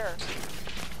out of here.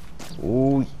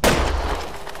 Ooh.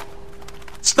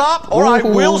 Stop or I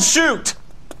will shoot!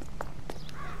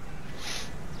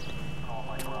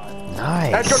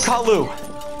 Nice. Edgar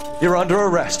Kalu, you're under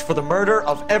arrest for the murder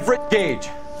of Everett Gage.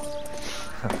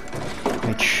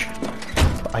 Which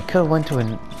I could have went to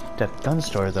that gun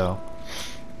store though.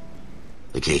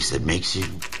 The case that makes you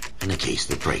and the case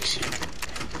that breaks you.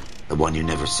 The one you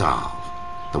never solve.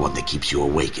 The one that keeps you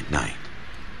awake at night.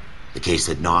 The case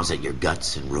that gnaws at your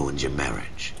guts and ruins your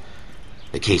marriage.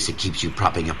 The case that keeps you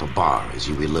propping up a bar as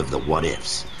you relive the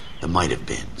what-ifs, the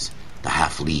might-have-beens, the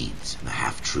half-leads, and the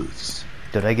half-truths.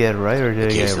 Did I get it right or did I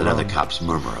get it wrong? The case that other cops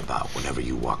murmur about whenever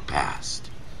you walk past.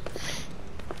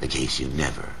 The case you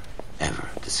never, ever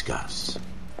discuss.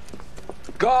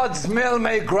 God's mill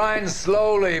may grind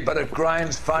slowly, but it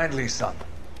grinds finely, son.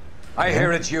 I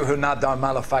hear it's you who nabbed our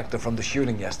malefactor from the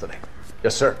shooting yesterday.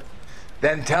 Yes, sir.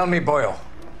 Then tell me, Boyle.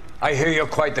 I hear you're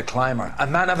quite the climber, a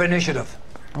man of initiative.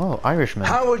 Oh, Irishman.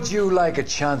 How would you like a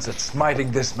chance at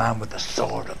smiting this man with the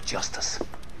sword of justice?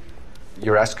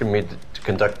 You're asking me to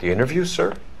conduct the interview,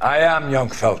 sir? I am, young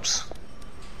Phelps.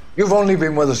 You've only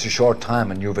been with us a short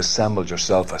time and you've assembled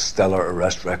yourself a stellar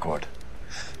arrest record.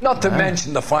 Not to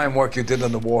mention the fine work you did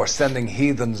in the war, sending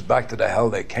heathens back to the hell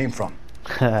they came from.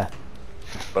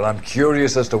 But I'm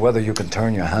curious as to whether you can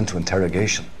turn your hand to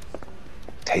interrogation.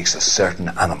 Takes a certain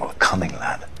animal cunning,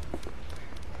 lad.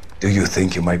 Do you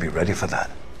think you might be ready for that?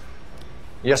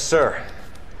 Yes, sir.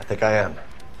 I think I am.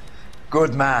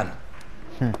 Good man.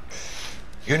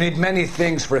 You need many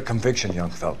things for a conviction, young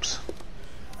Phelps.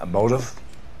 A motive,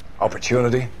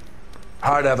 opportunity,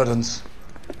 hard evidence,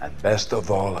 and best of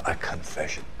all, a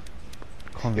confession.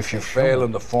 If you fail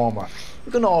in the former,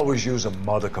 you can always use a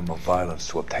modicum of violence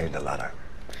to obtain the latter.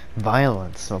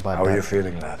 Violence? So about How that. are you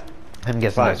feeling, lad? I'm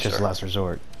guessing Fine, that's just sir. last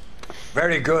resort.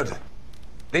 Very good.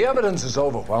 The evidence is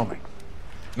overwhelming.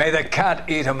 May the cat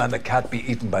eat him and the cat be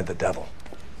eaten by the devil.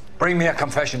 Bring me a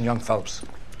confession, young Phelps.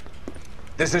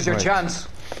 This is your Right. chance.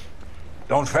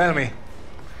 Don't fail me.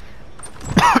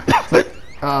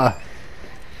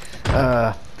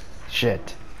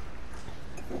 Shit.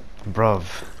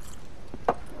 Bruv.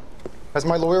 Has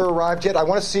my lawyer arrived yet? I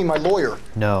want to see my lawyer.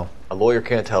 No. A lawyer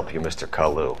can't help you, Mr.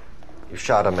 Kalu. You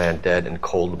shot a man dead in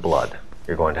cold blood.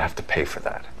 You're going to have to pay for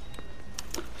that.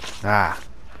 Ah.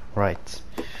 Right.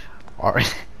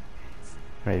 Alright.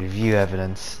 Right, review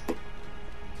evidence.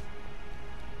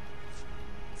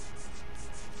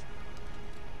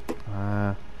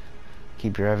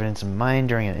 Keep your evidence in mind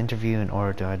during an interview in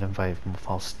order to identify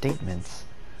false statements.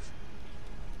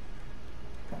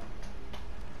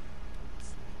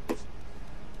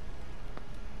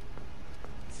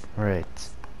 Right.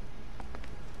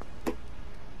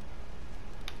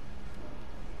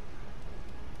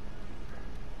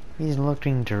 He's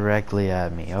looking directly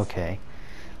at me. Okay.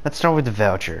 Let's start with the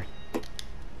voucher.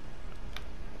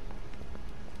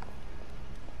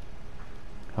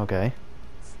 Okay.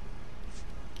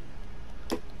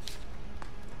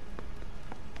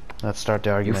 Let's start the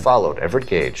You argument. followed Everett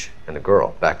Gage and the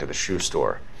girl back to the shoe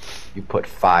store. You put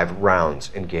 5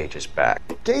 rounds in Gage's back.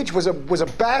 Gage was a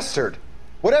bastard.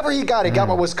 Whatever he got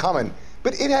what was coming.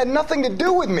 But it had nothing to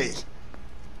do with me.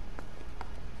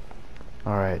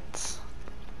 Alright.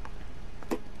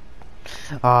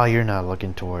 Ah, you're not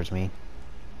looking towards me.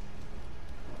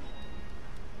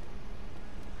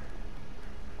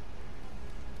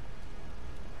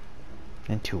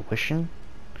 Intuition?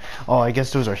 Oh, I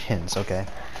guess those are hints, okay.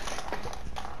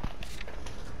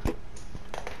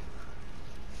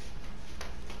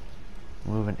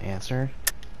 Move and answer.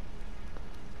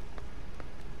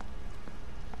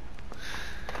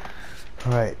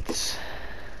 Right.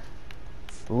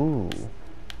 Ooh.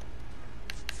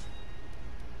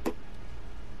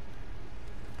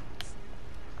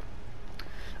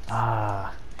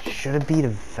 Should it be the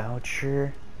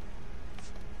voucher?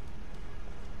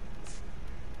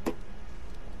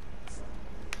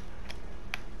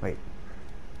 Wait.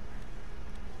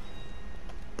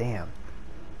 Damn.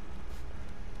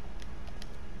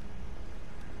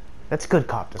 Let's good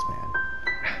cop this man.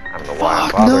 I don't know why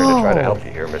I'm bothering to try to help you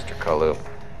here, Mr. Kalu.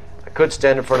 I could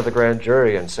stand in front of the grand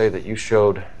jury and say that you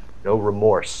showed no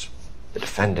remorse. The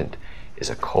defendant is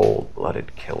a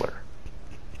cold-blooded killer.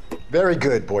 Very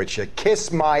good, boy chick.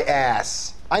 Kiss my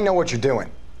ass. I know what you're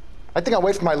doing. I think I'll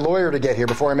wait for my lawyer to get here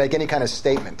before I make any kind of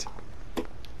statement.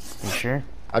 You sure?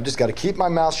 I've just got to keep my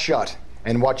mouth shut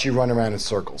and watch you run around in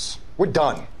circles. We're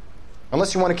done.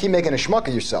 Unless you want to keep making a schmuck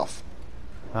of yourself.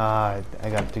 I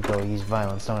got to go use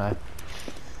violence, don't I?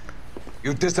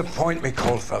 You disappoint me,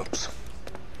 Cole Phelps.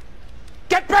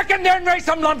 Get back in there and raise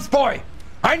some lumps, boy!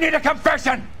 I need a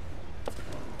confession!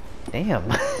 Damn.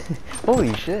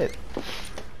 Holy shit.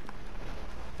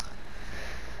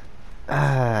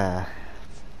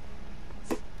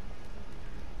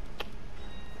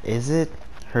 Is it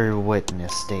her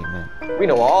witness statement? We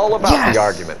know all about Yes! the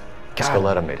argument. Got it.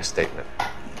 Scaletta made a statement.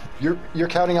 You're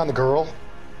counting on the girl?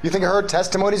 You think her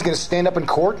testimony's gonna stand up in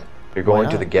court? You're going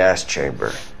to the gas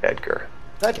chamber, Edgar.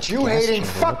 That Jew-hating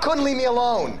fuck couldn't leave me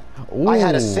alone. I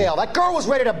had a sale. That girl was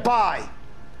ready to buy.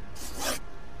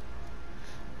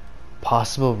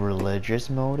 Possible religious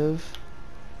motive?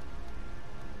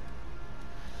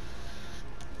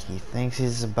 He thinks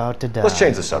he's about to die. Let's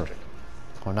change the subject.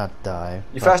 Or not die.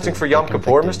 You fasting for Yom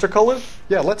Kippur, Mr. Kalu?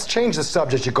 Yeah, let's change the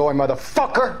subject, you going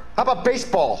motherfucker. How about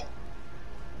baseball?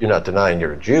 You're not denying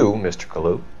you're a Jew, Mr.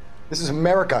 Kalu. This is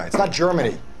America. It's not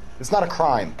Germany. It's not a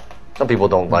crime. Some people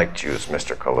don't like Jews,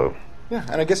 Mr. Kalu. Yeah,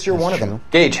 and I guess you're one of them.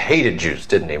 Gage hated Jews,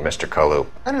 didn't he, Mr. Kalu?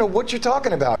 I don't know what you're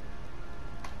talking about.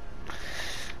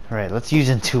 Alright, let's use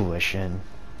intuition.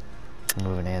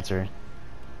 Move an answer.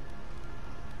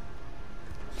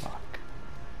 Fuck.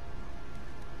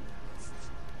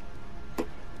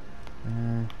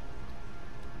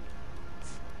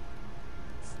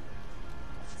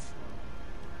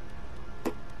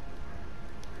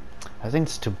 I think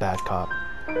it's too bad cop.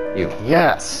 You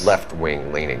Yes!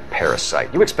 left-wing leaning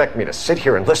parasite. You expect me to sit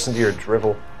here and listen to your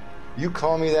drivel? You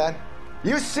call me that?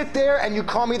 You sit there and you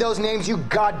call me those names, you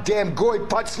goddamn goy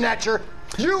putt snatcher.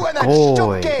 You and that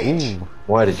Stoop Gage.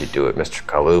 Why did you do it, Mr.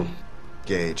 Kalu?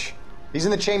 Gage. He's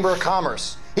in the Chamber of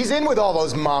Commerce. He's in with all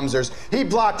those momsers. He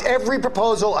blocked every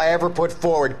proposal I ever put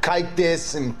forward. Kike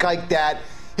this and kike that.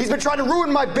 He's been trying to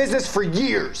ruin my business for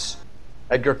years.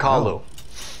 Edgar Kalu.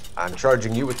 I'm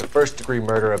charging you with the first-degree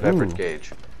murder of Everett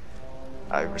Gage.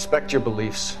 I respect your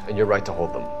beliefs and your right to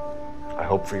hold them. I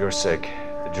hope for your sake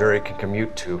the jury can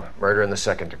commute to murder in the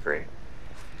second degree.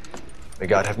 May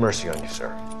God have mercy on you,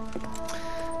 sir.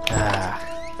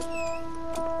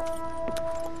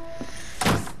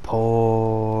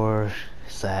 Poor,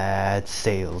 sad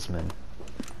salesman.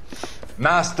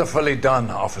 Masterfully done,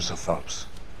 Officer Phelps.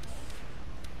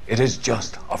 It is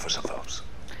just Officer Phelps.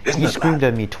 Isn't You it, screamed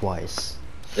lad? at me twice.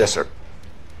 Yes, sir.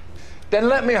 Then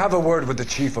let me have a word with the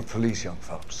Chief of Police, young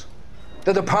Phelps.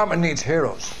 The department needs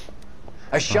heroes.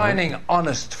 A shining,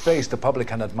 honest face the public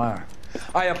can admire.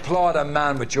 I applaud a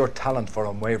man with your talent for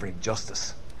unwavering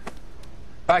justice.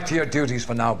 Back to your duties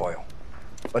for now, boyo.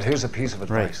 But here's a piece of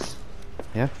advice. Right.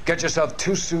 Yeah? Get yourself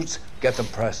 2 suits, get them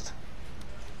pressed.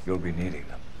 You'll be needing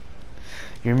them.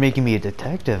 You're making me a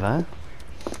detective, huh?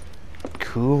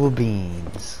 Cool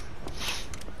beans.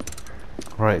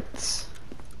 Right.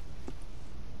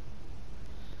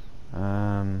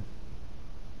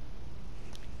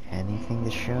 Anything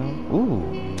to show? Ooh.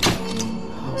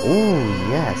 Ooh,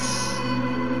 yes.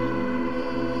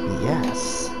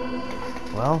 Yes.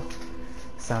 Well,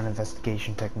 sound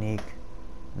investigation technique.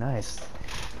 Nice.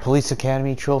 Police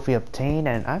Academy trophy obtained,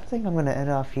 and I think I'm going to end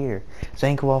off here. So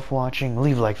thank you all for watching.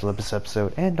 Leave a like for this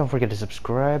episode, and don't forget to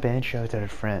subscribe and share it to your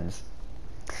friends.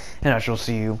 And I shall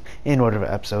see you in whatever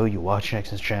episode you watch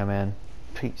next in Chat Man.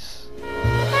 Peace.